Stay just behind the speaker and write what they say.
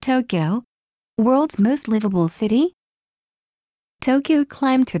Tokyo, world's most livable city? Tokyo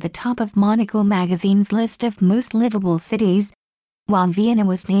climbed to the top of Monocle magazine's list of most livable cities, while Vienna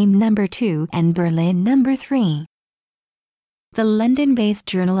was named number 2 and Berlin number 3. The London-based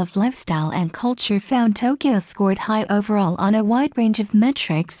Journal of Lifestyle and Culture found Tokyo scored high overall on a wide range of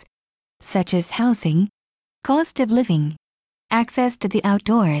metrics, such as housing, cost of living, access to the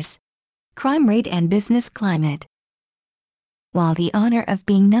outdoors, crime rate and business climate. While the honor of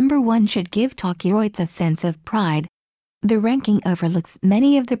being number 1 should give Tokyoites a sense of pride, the ranking overlooks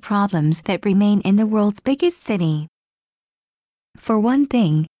many of the problems that remain in the world's biggest city. For one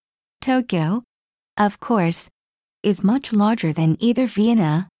thing, Tokyo, of course, is much larger than either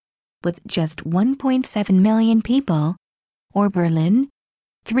Vienna, with just 1.7 million people, or Berlin,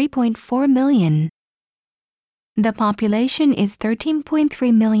 3.4 million. The population is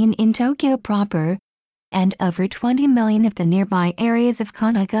 13.3 million in Tokyo proper, and over 20 million of the nearby areas of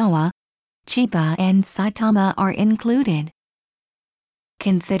Kanagawa, Chiba and Saitama are included.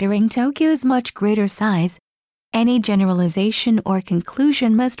 Considering Tokyo's much greater size, any generalization or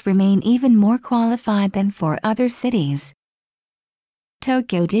conclusion must remain even more qualified than for other cities.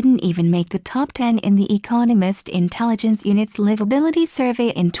 Tokyo didn't even make the top 10 in the Economist Intelligence Unit's Livability Survey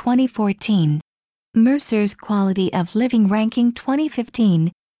in 2014, Mercer's Quality of Living Ranking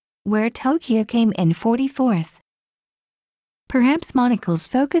 2015, where Tokyo came in 44th. Perhaps Monocle's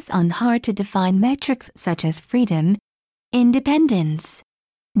focus on hard-to-define metrics such as freedom, independence,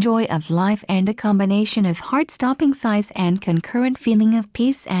 joy of life and a combination of heart-stopping size and concurrent feeling of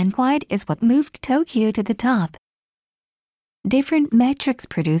peace and quiet is what moved Tokyo to the top. Different metrics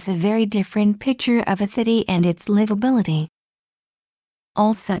produce a very different picture of a city and its livability.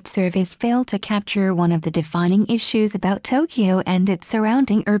 All such surveys fail to capture one of the defining issues about Tokyo and its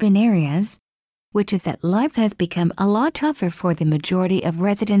surrounding urban areas, which is that life has become a lot tougher for the majority of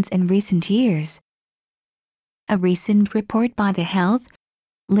residents in recent years. A recent report by the Health,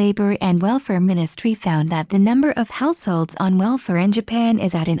 Labor and Welfare Ministry found that the number of households on welfare in Japan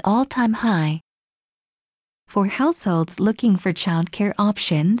is at an all-time high. For households looking for childcare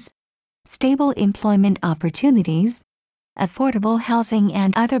options, stable employment opportunities, affordable housing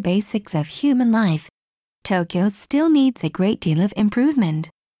and other basics of human life, Tokyo still needs a great deal of improvement.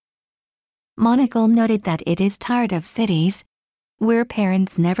 Monocle noted that it is tired of cities where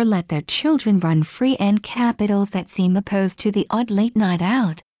parents never let their children run free and capitals that seem opposed to the odd late night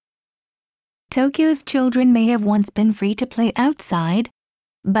out. Tokyo's children may have once been free to play outside,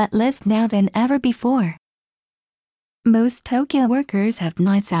 but less now than ever before. Most Tokyo workers have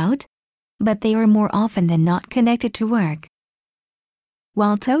nights out, but they are more often than not connected to work.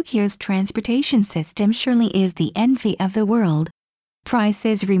 While Tokyo's transportation system surely is the envy of the world,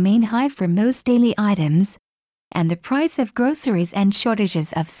 prices remain high for most daily items, and the price of groceries and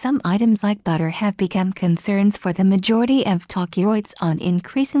shortages of some items like butter have become concerns for the majority of Tokyoites on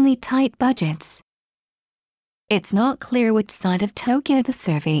increasingly tight budgets. It's not clear which side of Tokyo the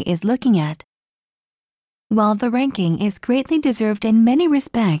survey is looking at. While the ranking is greatly deserved in many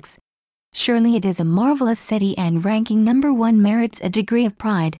respects, surely it is a marvelous city and ranking number 1 merits a degree of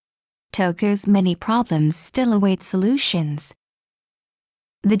pride. Tokyo's many problems still await solutions.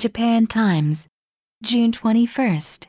 The Japan Times, June 21.